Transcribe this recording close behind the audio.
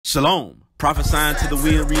Shalom. Prophesying to the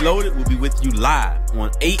Wind Reloaded will be with you live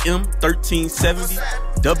on AM 1370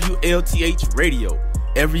 WLTH Radio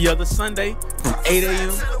every other Sunday from 8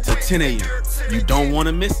 a.m. to 10 a.m. You don't want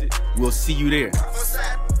to miss it. We'll see you there.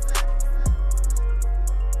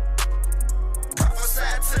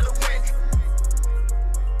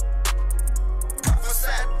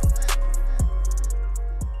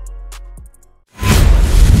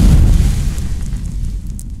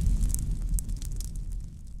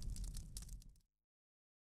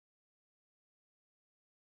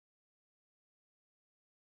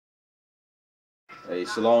 Hey,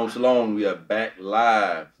 shalom, shalom. We are back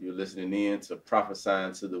live. You're listening in to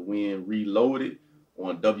Prophesying to the Wind Reloaded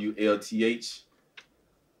on WLTH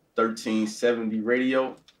 1370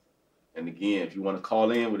 Radio. And again, if you want to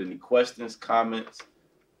call in with any questions, comments,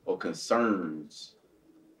 or concerns,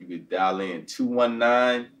 you can dial in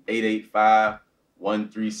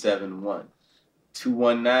 219-885-1371.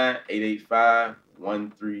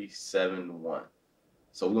 219-885-1371.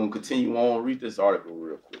 So we're going to continue on. Read this article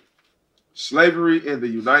real quick. Slavery in the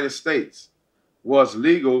United States was the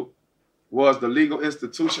legal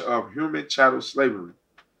institution of human chattel slavery,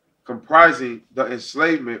 comprising the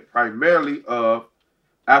enslavement primarily of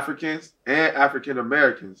Africans and African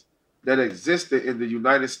Americans that existed in the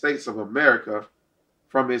United States of America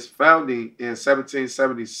from its founding in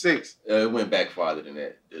 1776. It went back farther than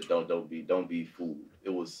that. Don't be fooled.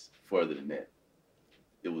 It was further than that.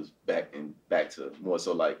 It was back to more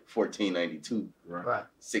so like 1492, right.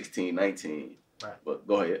 1619. Right. But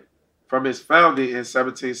go ahead. From its founding in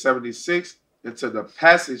 1776 into the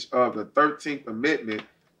passage of the 13th Amendment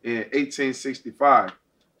in 1865,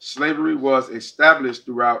 slavery was established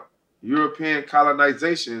throughout European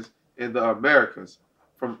colonizations in the Americas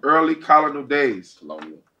from early colonial days.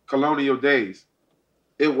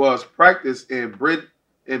 It was practiced in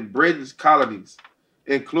Britain's colonies,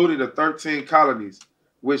 including the 13 colonies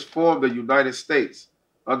which formed the United States.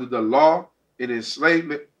 Under the law, an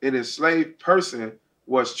enslaved person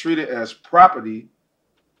was treated as property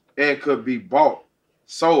and could be bought,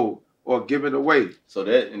 sold, or given away. So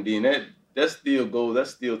that still goes.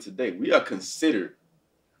 That's still today. We are considered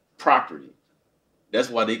property.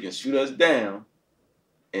 That's why they can shoot us down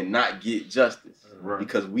and not get justice, right?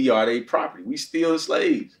 Because we are their property. We still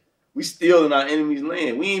slaves. We still in our enemy's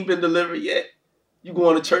land. We ain't been delivered yet. You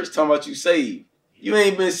going to church talking about you saved. You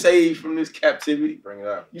ain't been saved from this captivity. Bring it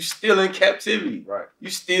up. You still in captivity. Right.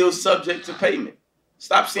 You still subject to payment.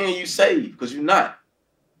 Stop saying you saved, because you're not.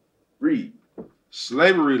 Read.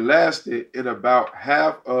 Slavery lasted in about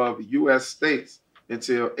half of U.S. states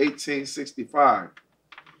until 1865.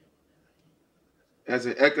 As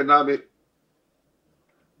an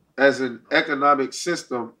economic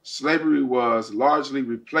system, slavery was largely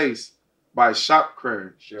replaced by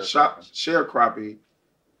sharecropping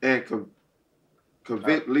and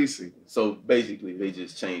convict leasing. So basically, they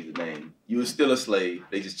just changed the name. You were still a slave.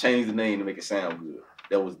 They just changed the name to make it sound good.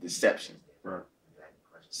 That was deception. Right.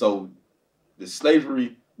 So the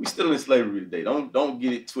slavery, we still in slavery today. Don't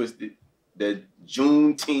get it twisted. That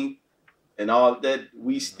Juneteenth and all that,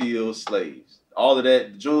 we still slaves. All of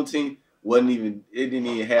that, Juneteenth it didn't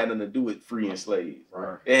even have nothing to do with freeing slaves.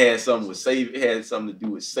 Right. It had something to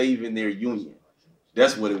do with saving their union.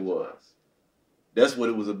 That's what it was. That's what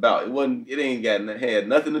it was about. It had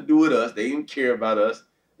nothing to do with us. They didn't care about us.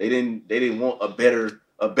 They didn't want a better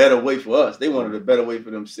way for us. They wanted a better way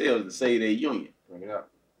for themselves to save their union. Bring it up.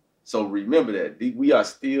 So remember that. We are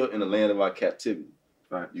still in the land of our captivity.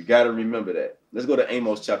 Right. You got to remember that. Let's go to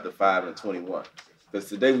Amos chapter 5 and 21. Because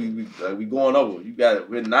today we going over.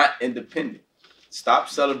 We're not independent. Stop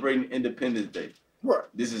celebrating Independence Day. Right.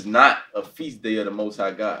 This is not a feast day of the Most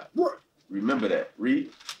High God. Right. Remember that.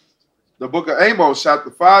 Read. The book of Amos,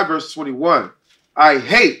 chapter 5, verse 21.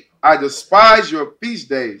 I despise your feast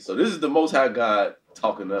days. So this is the Most High God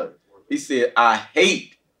talking to us. He said, I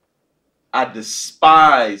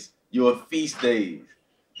despise your feast days.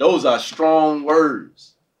 Those are strong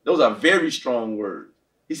words. Those are very strong words.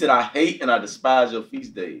 He said, I hate and I despise your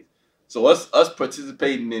feast days. So us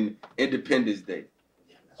participating in Independence Day,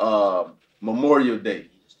 Memorial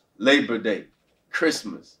Day, Labor Day,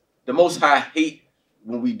 Christmas. The Most High hate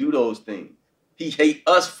when we do those things. He hate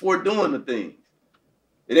us for doing the things.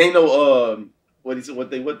 It ain't no what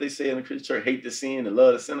they say in the Christian church, hate the sin and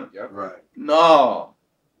love the sinner. Yep. Right. No.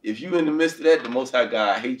 If you in the midst of that, the Most High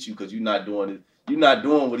God hates you because you're not doing it. You're not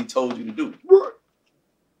doing what he told you to do. Right.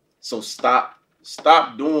 So stop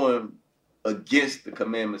doing against the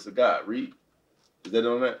commandments of God. Read. Is that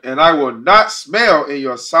on that? And I will not smell in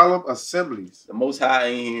your solemn assemblies. The Most High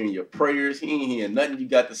ain't hearing your prayers. He ain't hearing nothing you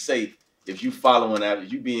got to say if you following after,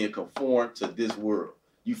 you being conformed to this world.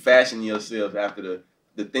 You fashion yourself after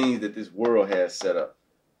the things that this world has set up.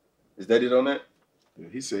 Is that it on that? Yeah,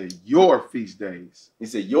 he said your feast days. He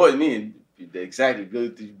said your, and exactly,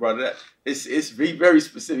 good that you brought it up. It's very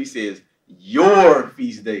specific. He says your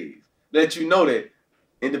feast days. Let you know that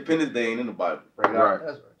Independence Day ain't in the Bible. Right. That's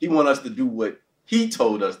right. He want us to do what he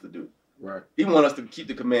told us to do. Right. He want us to keep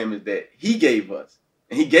the commandments that he gave us.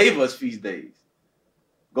 And he gave us feast days.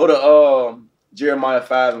 Go to Jeremiah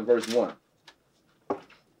 5 and verse 1.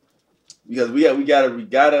 Because we gotta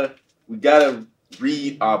read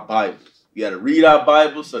our Bibles. We gotta read our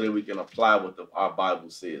Bibles so that we can apply what our Bible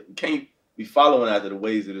says. We can't be following after the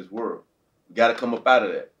ways of this world. We gotta come up out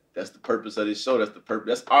of that. That's the purpose of this show. That's the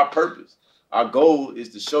purpose. That's our purpose. Our goal is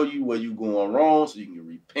to show you where you're going wrong so you can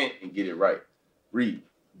repent and get it right. Read.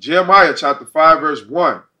 Jeremiah chapter 5, verse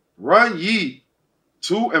 1. Run ye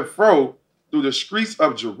to and fro through the streets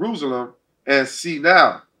of Jerusalem, and see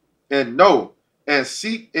now, and know, and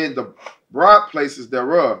seek in the broad places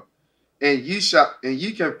thereof, and ye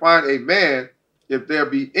can find a man, if there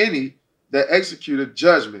be any, that executeth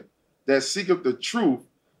judgment, that seeketh the truth,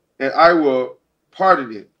 and I will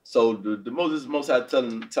pardon it. So the Most High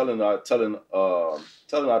telling our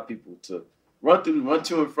people to run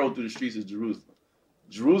to and fro through the streets of Jerusalem.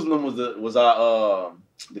 Jerusalem was our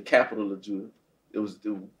the capital of Judah.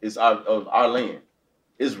 It's our land,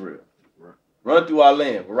 Israel. Right. Run through our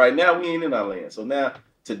land. But right now we ain't in our land. So now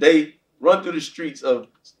today, run through the streets of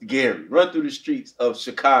Gary, run through the streets of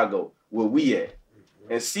Chicago, where we at,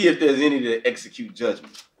 and see if there's any that execute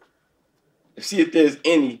judgment. See if there's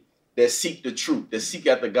any that seek the truth, that seek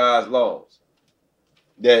after God's laws.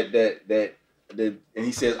 And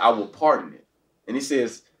he says, I will pardon it. And he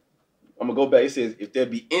says, I'm gonna go back. He says, if there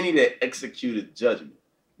be any that executed judgment,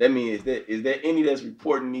 that means is there any that's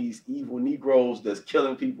reporting these evil Negroes that's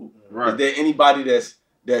killing people? Right. Is there anybody that's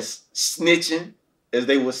snitching, as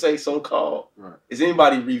they would say, so called? Right. Is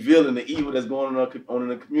anybody revealing the evil that's going on in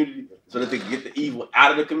the community so that they can get the evil out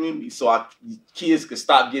of the community so our kids can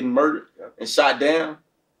stop getting murdered and shot down?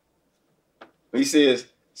 He says,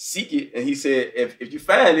 seek it, and he said, if you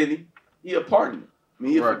find any, he'll pardon you. I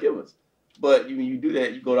mean, he'll forgive us. But when you do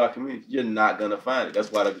that, you go to our community, you're not gonna find it. That's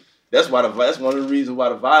one of the reasons why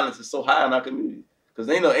the violence is so high in our community. Because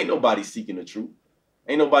ain't nobody seeking the truth.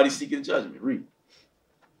 Ain't nobody seeking judgment. Read.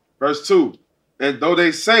 Verse 2. And though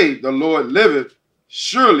they say the Lord liveth,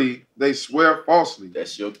 surely they swear falsely.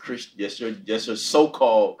 That's your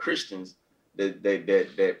so-called Christians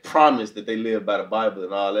that promise that they live by the Bible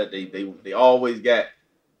and all that. They always got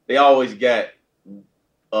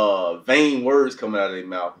vain words coming out of their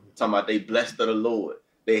mouth, talking about they blessed of the Lord,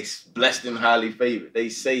 they blessed and highly favored, they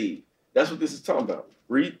saved. That's what this is talking about.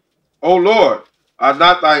 Read. O Lord, are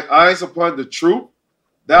not thy eyes upon the truth?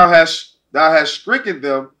 Thou hast stricken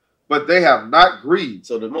them, but they have not grieved.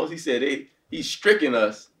 So the most he said, he's stricken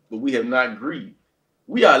us, but we have not grieved.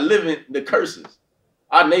 We are living the curses.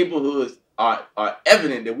 Our neighborhoods are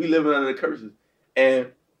evident that we living under the curses,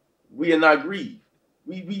 and we are not grieved.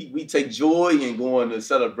 We take joy in going to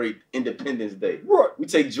celebrate Independence Day. Right. We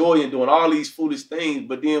take joy in doing all these foolish things,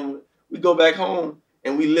 but then we go back home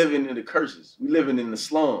and we living in the curses. We living in the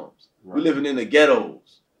slums. Right. We living in the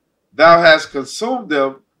ghettos. Thou hast consumed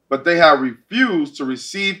them, but they have refused to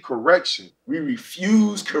receive correction. We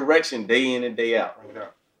refuse correction day in and day out. Yeah.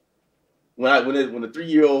 When the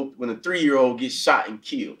 3-year-old gets shot and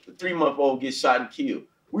killed, the 3-month-old gets shot and killed,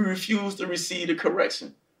 we refuse to receive the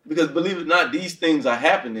correction. Because believe it or not, these things are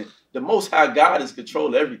happening. The Most High God is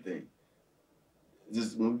controlling everything.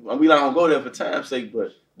 We're not going to go there for time's sake,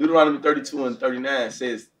 but Deuteronomy 32 and 39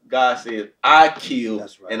 says, God says, I kill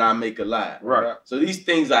and I make alive. Right. So these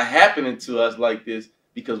things are happening to us like this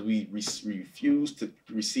because we refuse to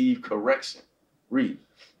receive correction. Read.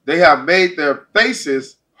 They have made their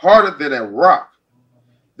faces harder than a rock.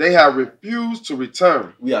 They have refused to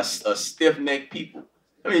return. We are a stiff-necked people.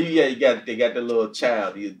 I mean, they got the little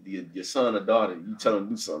child, your son or daughter. You tell them to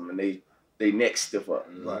do something, and they neck stiff up.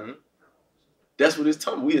 Right. That's what it's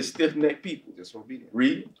talking. We are stiff-necked people. Disobedient.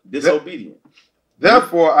 Read. Disobedient.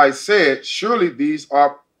 Therefore I said, surely these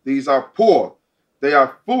are poor. They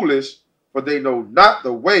are foolish, for they know not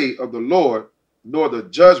the way of the Lord, nor the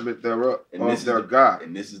judgment thereof of their God.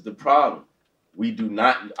 And this is the problem.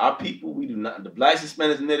 Our people, the blacks,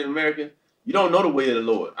 Hispanics, and Native Americans, you don't know the way of the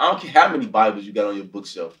Lord. I don't care how many Bibles you got on your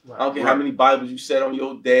bookshelf. Right. I don't care how many Bibles you set on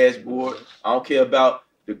your dashboard. I don't care about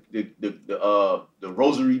the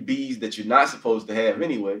rosary beads that you're not supposed to have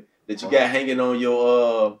anyway, that you got hanging on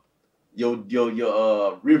your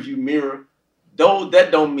rearview mirror. That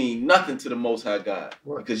don't mean nothing to the Most High God,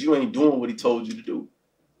 because you ain't doing what he told you to do.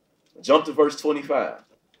 Jump to verse 25.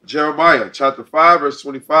 Jeremiah chapter 5, verse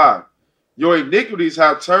 25. Your iniquities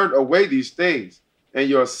have turned away these things, and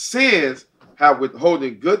your sins have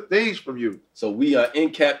withholding good things from you. So we are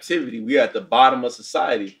in captivity. We are at the bottom of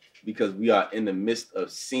society because we are in the midst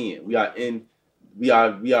of sin. We are in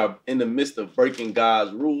the midst of breaking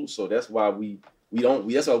God's rules. So that's why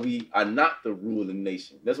that's why we are not the ruling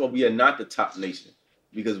nation. That's why we are not the top nation.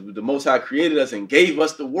 Because the Most High created us and gave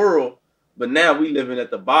us the world, but now we living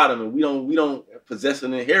at the bottom and we don't possess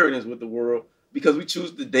an inheritance with the world because we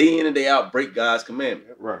choose to day in and day out break God's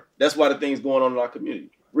commandment. Right. That's why the things going on in our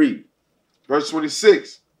community. Read. Verse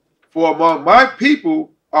 26. For among my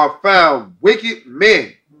people are found wicked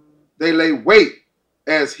men. They lay wait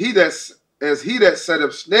as he that set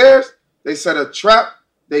up snares, they set a trap,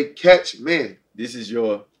 they catch men.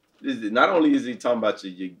 Not only is he talking about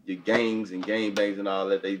your gangs and gang bangs and all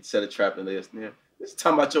that, they set a trap and lay a snare. This is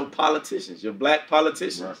talking about your politicians, your black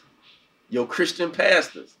politicians, right. Your Christian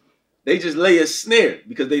pastors. They just lay a snare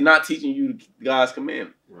because they're not teaching you God's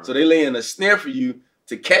commandment. Right. So they lay in a snare for you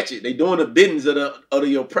to catch it. They doing the biddings of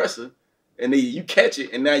the oppressor, and you catch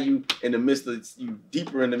it, and now you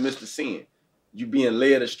deeper in the midst of sin. You being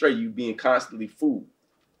led astray. You being constantly fooled.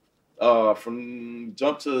 From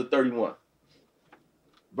jump to 31.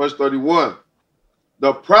 Verse 31.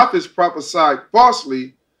 The prophets prophesied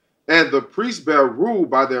falsely, and the priests bear rule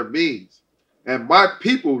by their means. And my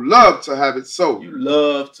people love to have it so. You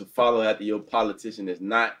love to follow after your politician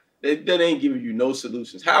that ain't giving you no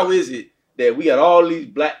solutions. How is it that we got all these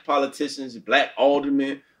black politicians, black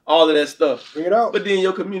aldermen, all of that stuff, bring it out, but then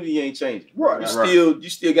your community ain't changing? Right. You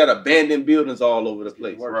still got abandoned buildings all over the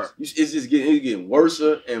place. Right. It's just getting worse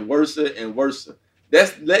and worse and worse.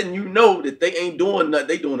 That's letting you know that they ain't doing nothing.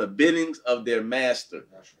 They doing the biddings of their master.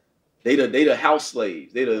 That's right. They the house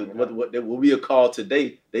slaves. They the what we are called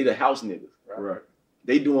today. They the house niggas. Right.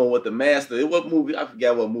 They doing what the master. What movie? I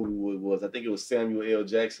forgot what movie it was. I think it was Samuel L.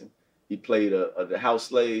 Jackson. He played the house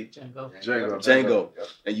slave. Django. Yep.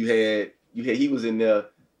 And you had he was in there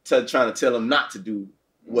trying to tell him not to do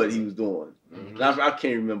what he was doing. Mm-hmm. I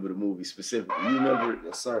can't remember the movie specifically. You remember it?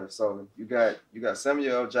 Yes, sir. So you got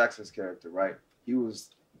Samuel L. Jackson's character, right? He was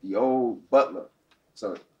the old butler.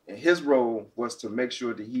 So and his role was to make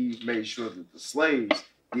sure that he made sure that the slaves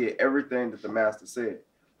did everything that the master said.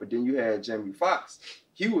 But then you had Jamie Foxx.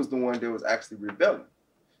 He was the one that was actually rebelling.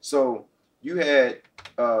 So you had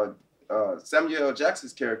Samuel L.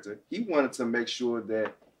 Jackson's character. He wanted to make sure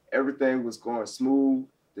that everything was going smooth,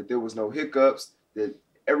 that there was no hiccups, that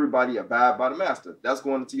everybody abide by the master. That's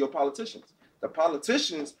going into your politicians. The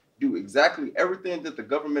politicians do exactly everything that the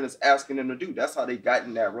government is asking them to do. That's how they got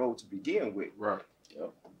in that role to begin with. Right.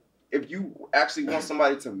 Yep. If you actually want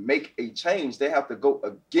somebody to make a change, they have to go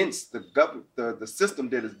against the system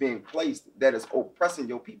that is being placed that is oppressing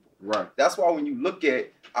your people. Right. That's why when you look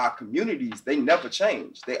at our communities, they never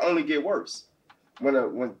change. They only get worse.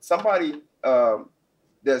 When somebody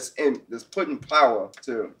that's put in power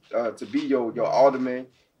to be your alderman,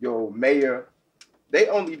 your mayor, they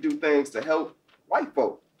only do things to help white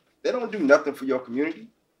folk. They don't do nothing for your community.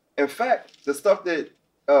 In fact, the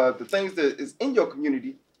things that is in your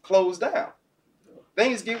community close down.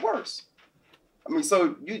 Things get worse. I mean,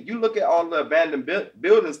 so you look at all the abandoned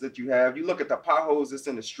buildings that you have, you look at the potholes that's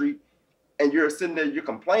in the street, and you're sitting there, you're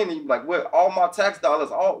complaining, like, where all my tax dollars,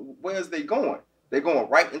 where's they going? They're going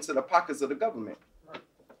right into the pockets of the government.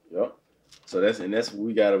 Yep. So that's what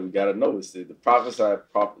we gotta notice. The prophets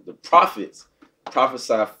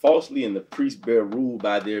prophesy falsely, and the priests bear rule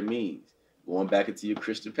by their means. Going back into your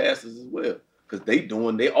Christian pastors as well, because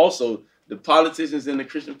the politicians and the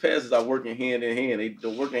Christian pastors are working hand in hand.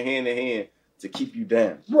 They're working hand in hand to keep you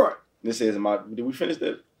down. Right. This says, did we finish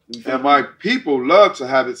that? And my people love to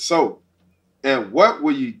have it so. And what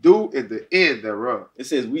will you do in the end thereof? It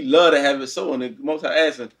says we love to have it so. And the Most High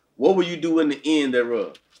asking, what will you do in the end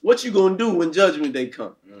thereof? What you gonna do when judgment day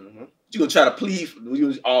come? Mm-hmm. You gonna try to plead?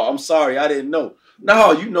 Oh, I'm sorry, I didn't know.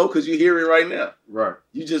 No, you know, because you hear it right now. Right.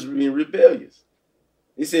 You just being rebellious.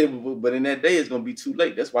 He said, but in that day it's gonna be too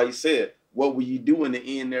late. That's why he said, what will you do in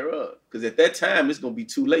the end thereof? Because at that time it's gonna be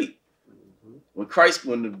too late. Mm-hmm.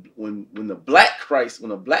 When the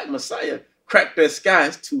black Messiah cracked that sky,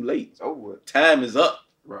 it's too late. It's over. Time is up.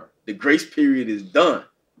 Right. The grace period is done.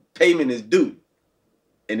 Payment is due.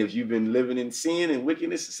 And if you've been living in sin and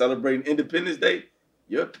wickedness and celebrating Independence Day,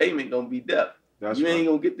 your payment gonna be death. You ain't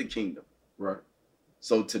gonna get the kingdom. Right.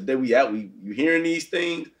 So today you hearing these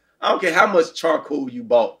things. I don't care how much charcoal you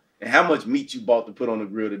bought and how much meat you bought to put on the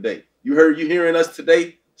grill today. You hearing us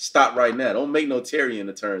today? Stop right now. Don't make no tarrying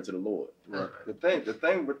to turn to the Lord. Right. The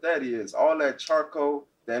thing with that is all that charcoal,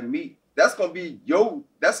 that meat, that's gonna be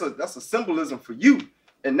that's a symbolism for you.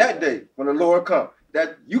 And that day, when the Lord comes,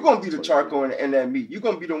 that you're gonna be the charcoal and that meat. You're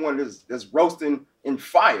gonna be the one that's roasting in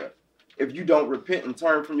fire if you don't repent and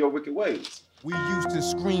turn from your wicked ways. We used to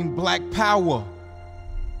scream black power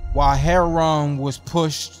while heroin was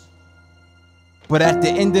pushed. But at the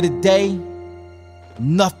end of the day,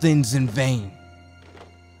 nothing's in vain.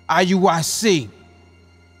 IUIC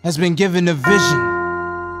has been given a vision.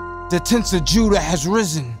 The tents of Judah has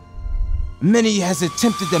risen. Many has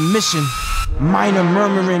attempted the mission. Minor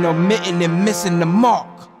murmuring, omitting, and missing the mark.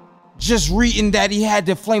 Just reading that he had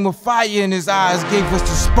the flame of fire in his eyes gave us the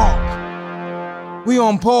spark. We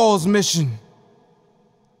on Paul's mission.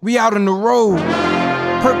 We out on the road,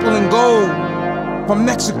 purple and gold. From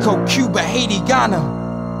Mexico, Cuba, Haiti,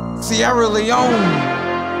 Ghana, Sierra Leone.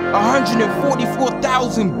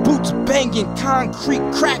 144,000 boots banging, concrete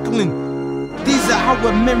crackling. These are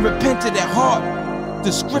how men repented at heart.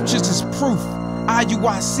 The scriptures is proof.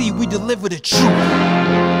 IUIC, we deliver the truth.